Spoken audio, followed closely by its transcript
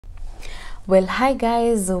Well, hi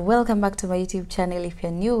guys, welcome back to my YouTube channel. If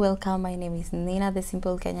you're new, welcome. My name is Nina, the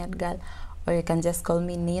simple Kenyan girl, or you can just call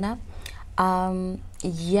me Nina. Happy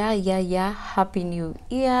New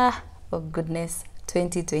Year. Oh goodness,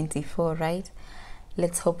 2024, right?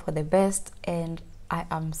 Let's hope for the best, and I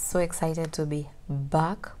am so excited to be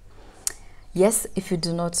back. Yes, if you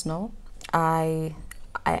do not know, I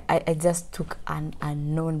just took an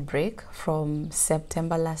unknown break from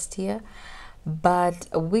September last year, but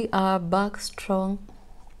we are back strong.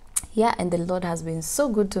 Yeah, and the Lord has been so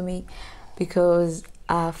good to me, because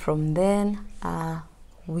from then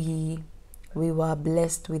we were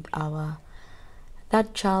blessed with our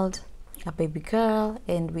third child, a baby girl,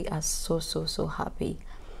 and we are so happy.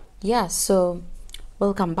 Yeah, so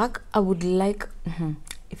welcome back. I would like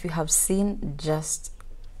if you have seen just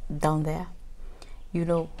down there, you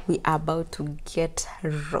know, we are about to get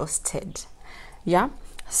roasted. Yeah,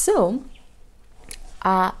 so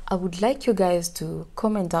I would like you guys to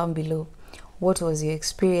comment down below what was your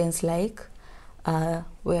experience like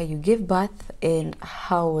where you gave birth, and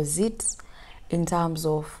how was it in terms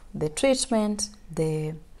of the treatment,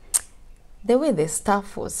 the way the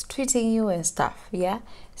staff was treating you and stuff. Yeah,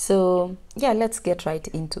 so yeah, let's get right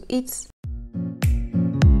into it.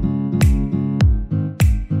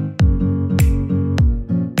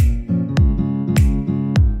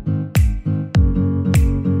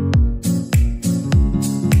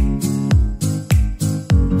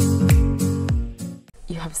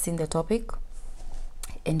 You have seen the topic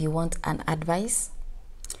and you want an advice,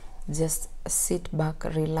 just sit back,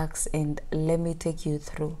 relax, and let me take you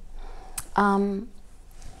through.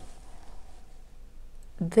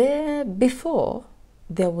 Before,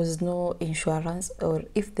 there was no insurance, or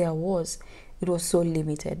if there was, it was so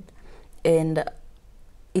limited, and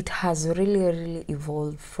it has really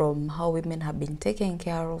evolved from how women have been taken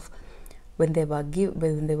care of when they were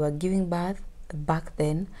giving birth back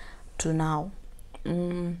then to now.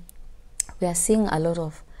 We are seeing a lot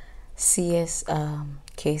of CS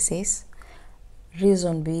cases.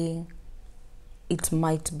 Reason being, it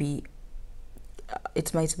might be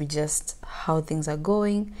just how things are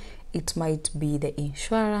going. It might be the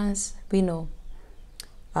insurance. We know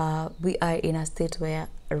we are in a state where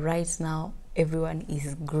right now everyone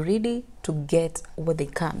is greedy to get what they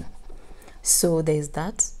can. So there's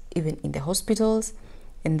that, even in the hospitals.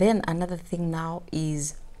 And then another thing now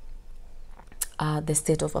is the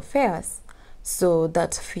state of affairs. So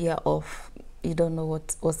that fear of, you don't know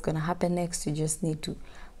what's going to happen next. You just need to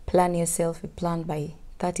plan yourself. You plan by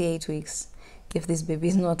 38 weeks. If this baby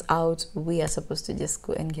is not out, we are supposed to just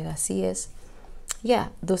go and get a CS. Yeah,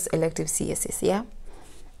 those elective CSs. Yeah,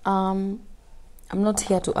 I'm not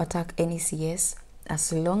here to attack any CS.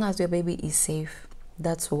 As long as your baby is safe,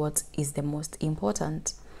 that's what is the most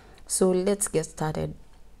important. So let's get started.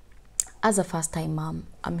 As a first-time mom,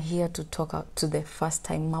 I'm here to talk out to the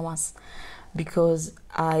first-time mamas, because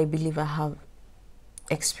I believe I have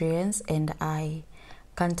experience and I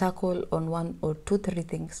can tackle on 1 or 2, 3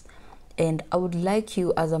 things. And I would like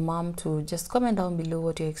you as a mom to just comment down below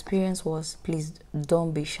what your experience was. Please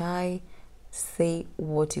don't be shy. Say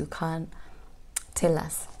what you can. Tell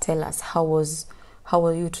us how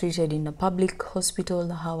were you treated in a public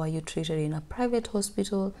hospital? How are you treated in a private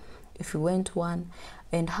hospital, if you went one?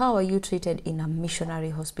 And how are you treated in a missionary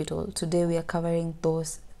hospital? Today we are covering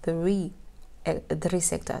those three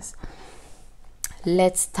sectors.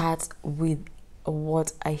 Let's start with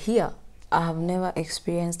what I hear. I have never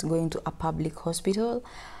experienced going to a public hospital,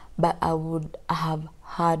 but I have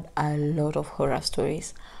heard a lot of horror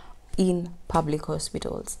stories in public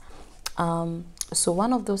hospitals. So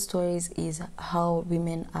one of those stories is how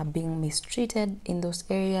women are being mistreated in those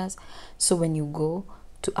areas. So when you go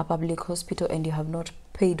to a public hospital and you have not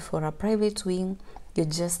paid for a private wing, you're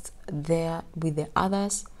just there with the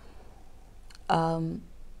others.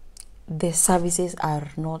 The services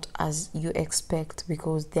are not as you expect,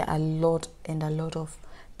 because there are a lot of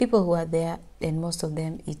people who are there, and most of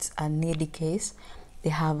them, it's a needy case. They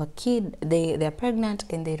have a kid, they're pregnant,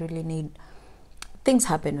 and they really need, things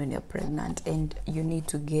happen when you're pregnant and you need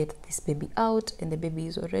to get this baby out, and the baby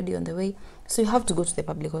is already on the way, so you have to go to the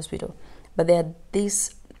public hospital. But they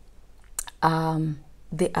are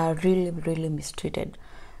really mistreated,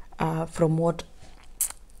 from what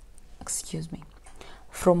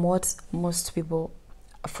most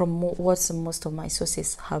of my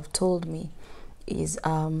sources have told me is,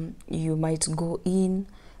 you might go in,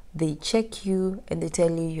 they check you, and they tell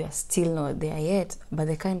you you are still not there yet, but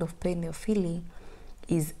the kind of pain you're feeling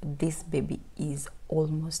is this baby is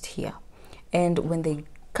almost here. And when they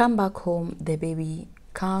come back home, the baby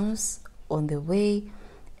comes on the way,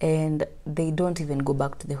 and they don't even go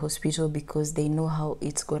back to the hospital because they know how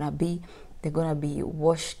it's gonna be. They're gonna be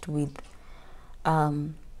washed with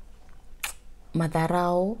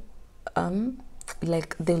matarao,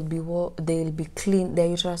 like they'll be clean, their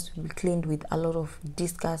uterus will be cleaned with a lot of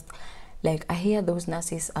disgust. Like, I hear those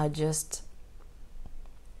nurses are just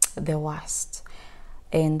the worst,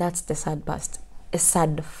 and that's the sad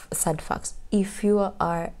fact. If you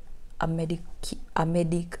are a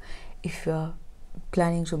medic, if you're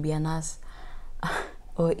planning to be a nurse,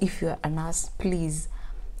 or if you're a nurse, please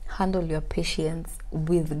handle your patients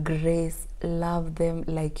with grace. Love them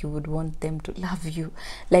like you would want them to love you.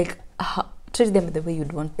 Like, treat them the way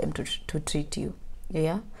you'd want them to treat you.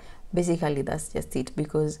 Yeah, basically that's just it,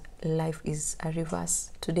 because life is a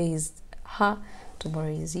reverse. Today is her,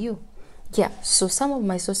 tomorrow is you. Yeah, so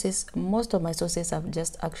most of my sources have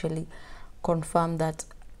just actually confirmed that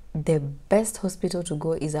the best hospital to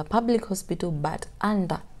go is a public hospital, but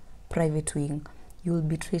under private wing. You'll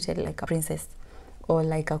be treated like a princess or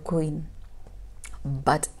like a queen.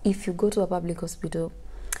 But if you go to a public hospital,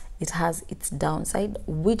 it has its downside,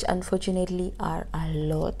 which unfortunately are a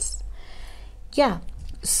lot. Yeah,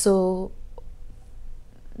 so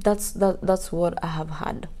that's what I have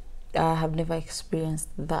had. I have never experienced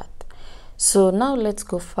that. So now let's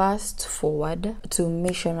go fast forward to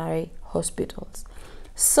missionary hospitals.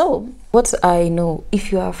 So what I know,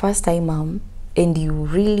 if you are a first-time mom and you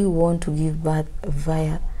really want to give birth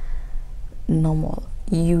via normal,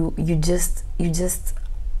 you just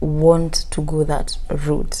want to go that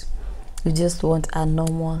route. You just want a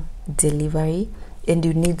normal delivery and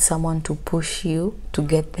you need someone to push you to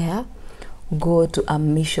get there, go to a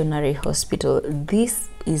missionary hospital. This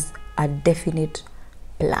is a definite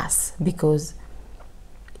plus because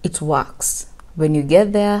it works. When you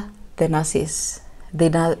get there, the nurses, they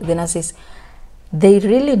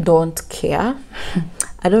really don't care.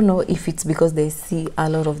 I don't know if it's because they see a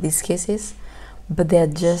lot of these cases, but they're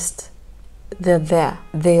there.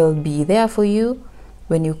 They'll be there for you.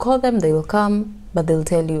 When you call them, they will come, but they'll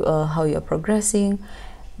tell you how you're progressing.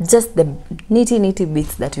 Just the nitty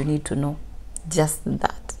bits that you need to know. Just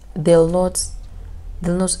that. They'll not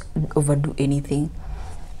overdo anything.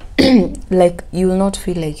 Like, you'll not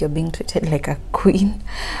feel like you're being treated like a queen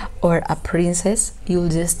or a princess. You'll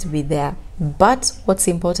just be there. But what's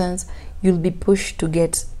important, you'll be pushed to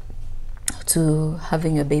get to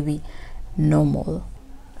having a baby normal.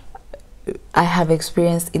 I have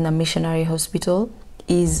experienced in a missionary hospital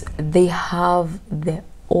is they have the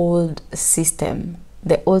old system.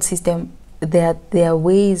 Their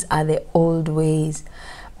ways are the old ways.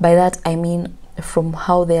 By that I mean from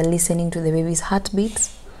how they are listening to the baby's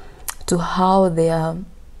heartbeats to how they are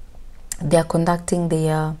conducting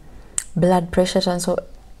their blood pressure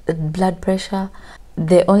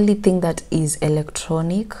The only thing that is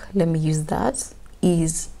electronic, let me use that,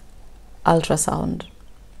 is ultrasound.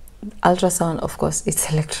 Ultrasound, of course,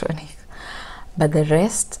 it's electronic, but the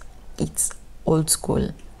rest, it's old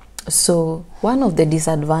school. So one of the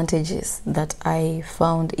disadvantages that I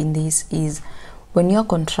found in this is when you're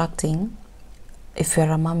contracting, if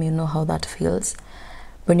you're a mom, you know how that feels.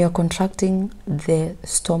 When you're contracting, the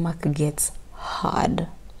stomach gets hard.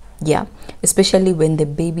 Yeah, especially when the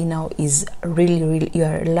baby now is really, you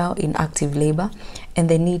are now in active labor and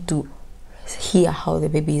they need to hear how the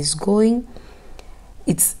baby is going.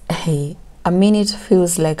 It's, hey, a minute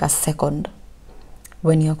feels like a second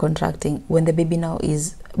when you're contracting. When the baby now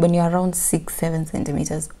is, when you're around 6-7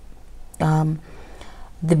 centimeters,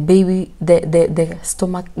 the baby, the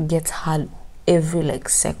stomach gets hard every like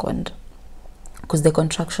second because the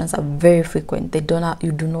contractions are very frequent.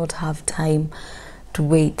 You do not have time to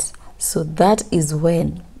wait. So that is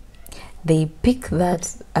when they pick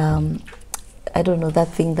that I don't know, that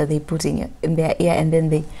thing that they put in their ear, and then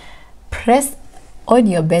they press on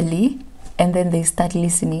your belly, and then they start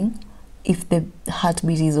listening if the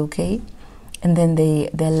heartbeat is okay. And then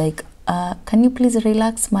they're like, can you please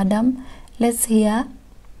relax, madam, let's hear.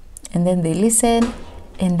 And then they listen,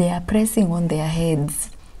 and they are pressing on their heads,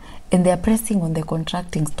 and they are pressing on the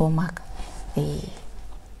contracting stomach.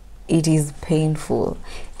 It is painful.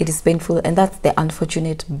 It is painful, and that's the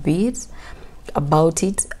unfortunate bit about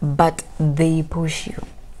it. But they push you.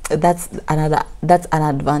 That's an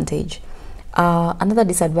advantage. Another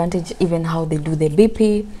disadvantage, even how they do the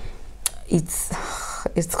BP, it's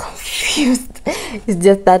confused. It's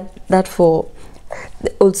just that for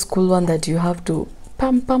the old school one that you have to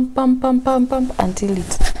pump until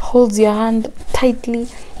it holds your hand tightly.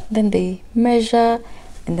 Then they measure,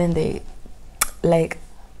 and then they like.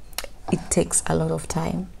 It takes a lot of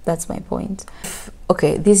time. That's my point.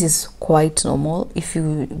 Okay, this is quite normal. If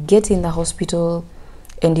you get in the hospital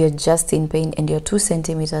and you're just in pain and you're 2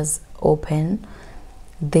 centimeters open,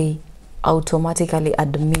 they automatically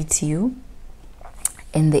admit you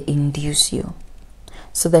and they induce you,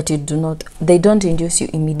 so that you do not, they don't induce you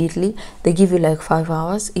immediately. They give you like 5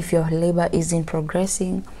 hours. If your labor isn't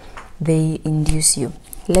progressing, they induce you.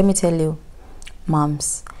 Let me tell you,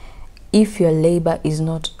 moms, if your labor is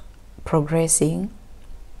not progressing,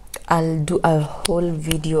 I'll do a whole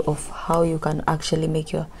video of how you can actually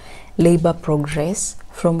make your labor progress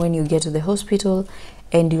from when you get to the hospital,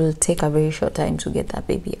 and you'll take a very short time to get that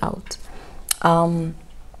baby out.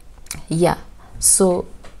 Yeah, so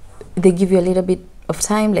they give you a little bit of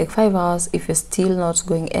time, like 5 hours if you're still not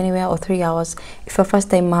going anywhere, or 3 hours. If you're first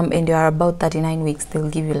time mom and you're about 39 weeks, they'll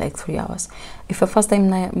give you like 3 hours. If you're first time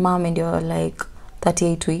mom and you're like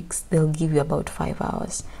 38 weeks, they'll give you about 5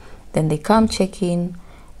 hours. Then they come check in.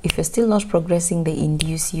 If you're still not progressing, they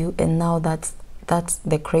induce you, and now that's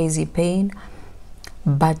the crazy pain.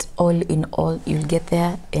 But all in all, you'll get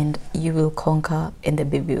there and you will conquer, and the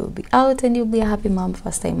baby will be out, and you'll be a happy mom,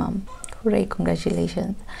 first time mom. Hooray,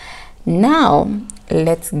 congratulations. Now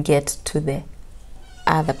let's get to the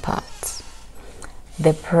other part,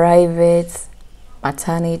 the private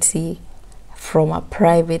maternity from a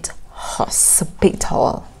private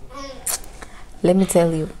hospital. Let me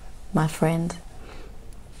tell you, my friend,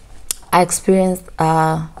 I experienced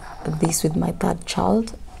this with my 3rd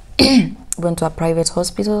child. Went to a private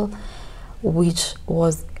hospital, which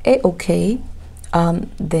was okay.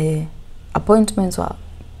 The appointments were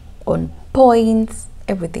on point,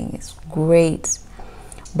 everything is great.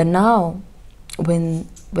 But now when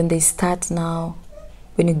they start, now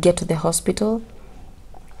when you get to the hospital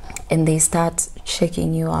and they start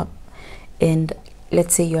checking you up, and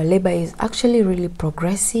let's say your labor is actually really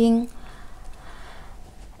progressing,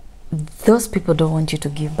 those people don't want you to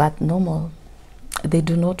give birth normal. They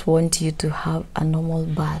do not want you to have a normal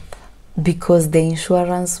birth, because the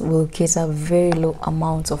insurance will cater very low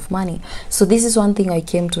amounts of money. So this is one thing I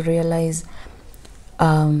came to realize.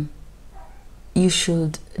 You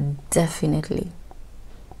should definitely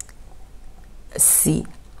see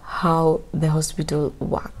how the hospital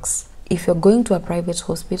works. If you're going to a private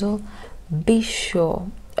hospital, be sure,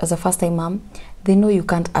 as a first-time mom, they know you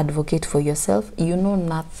can't advocate for yourself. You know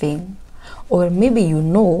nothing, or maybe you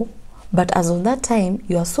know, but as of that time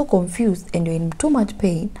you are so confused and you're in too much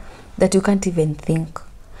pain that you can't even think.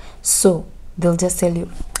 So they'll just tell you,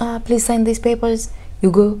 please sign these papers. You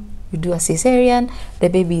go, you do a cesarean, the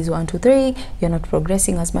baby is 1, 2, 3, you're not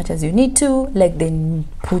progressing as much as you need to. Like, they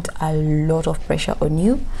put a lot of pressure on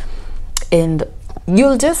you, and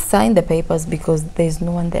you'll just sign the papers because there's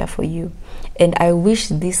no one there for you. And I wish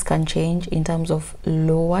this can change in terms of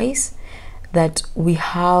law-wise, that we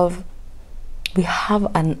have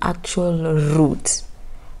an actual route.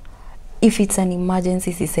 If it's an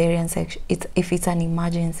emergency cesarean section, if it's an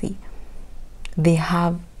emergency, they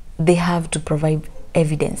have to provide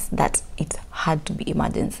evidence that it had to be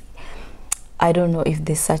emergency. I don't know if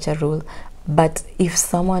there's such a rule, but if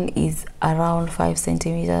someone is around 5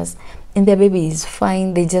 centimeters and their baby is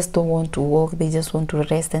fine, they just don't want to walk, they just want to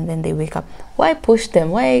rest, and then they wake up, why push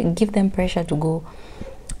them? Why give them pressure to go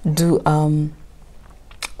do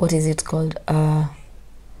what is it called, an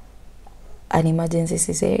emergency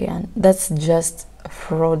cesarean? That's just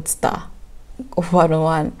fraudster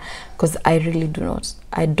 101, because I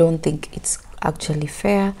don't think it's actually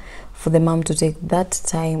fair for the mom to take that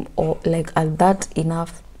time, or like at that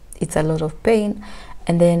enough. It's a lot of pain,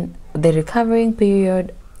 and then the recovering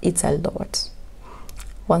period, it's a lot.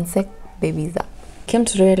 1 sec, baby is up. Came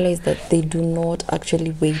to realize that they do not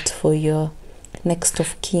actually wait for your next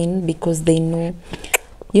of kin, because they know,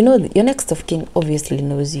 you know, your next of kin obviously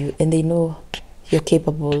knows you, and they know you're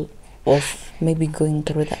capable of maybe going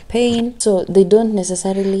through that pain. So they don't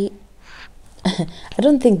necessarily I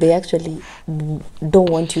don't think they actually don't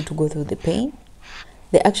want you to go through the pain.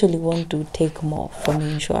 They actually want to take more from the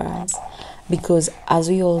insurance, because as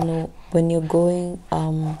we all know, when you're going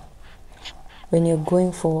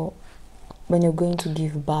to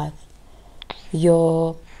give birth,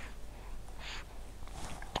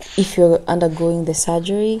 if you're undergoing the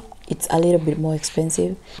surgery, it's a little bit more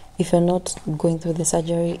expensive. If you're not going through the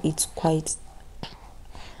surgery, it's quite,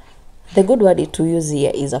 the good word to use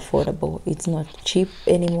here is affordable. It's not cheap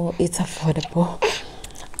anymore, it's affordable.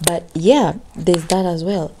 But yeah, there's that as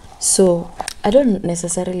well. So I don't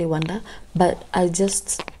necessarily wonder, but I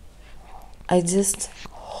just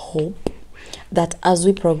hope that as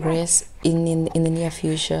we progress in the near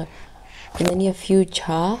future,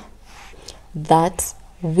 that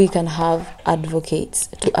we can have advocates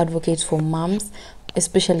to advocate for moms,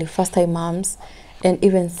 especially first-time moms and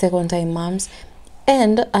even second-time moms,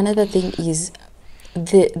 And another thing is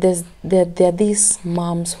there are these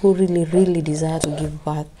moms who really desire to give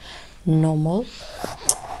birth normal,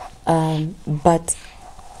 but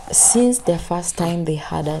since the first time they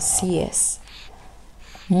had a CS,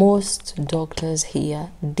 most doctors here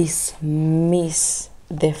dismiss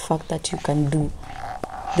the fact that you can do.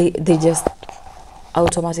 They just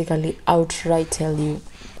automatically outright tell you,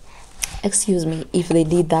 excuse me, if they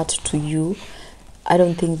did that to you, I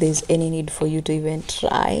don't think there's any need for you to even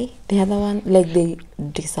try the other one. Like, they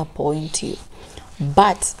disappoint you.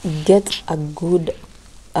 But get a good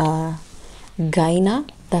gyna.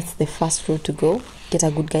 That's the first route to go. Get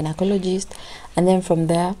a good gynecologist, and then from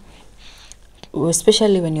there,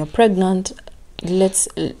 especially when you're pregnant, let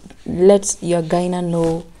your gyna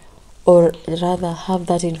know, or rather have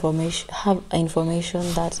that information,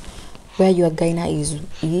 that where your gyna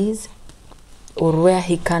is or where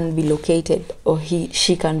he can be located, or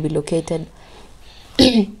she can be located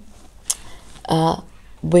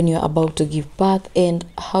when you're about to give birth, and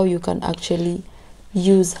how you can actually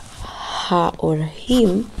use her or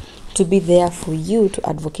him to be there for you, to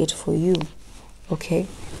advocate for you. Okay,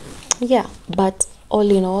 yeah. But all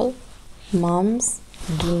in all, moms,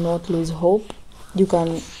 do not lose hope. You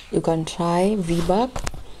can try VBAC.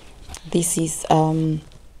 This is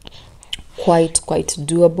quite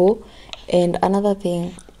doable. And another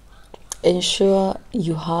thing, ensure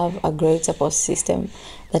you have a great support system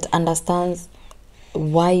that understands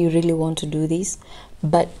why you really want to do this.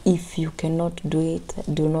 But if you cannot do it,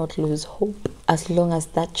 do not lose hope. As long as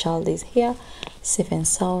that child is here, safe and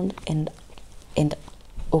sound, and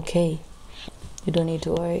okay, you don't need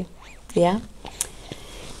to worry. Yeah,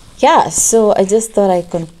 so I just thought I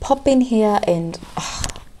can pop in here, and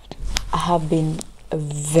I have been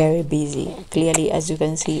very busy. Clearly, as you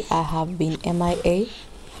can see, I have been MIA,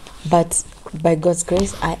 but by God's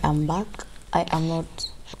grace, I am back. I am not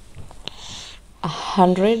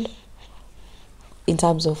 100 in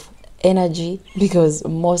terms of energy, because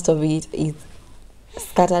most of it is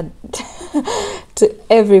scattered to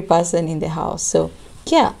every person in the house. So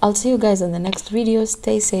yeah, I'll see you guys in the next video.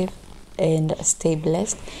 Stay safe and stay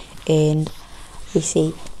blessed, and we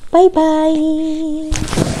say bye bye.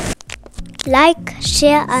 Like,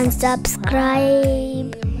 share and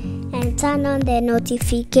subscribe, and turn on the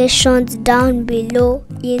notifications down below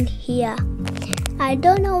in here. I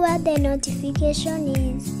don't know where the notification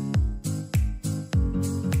is.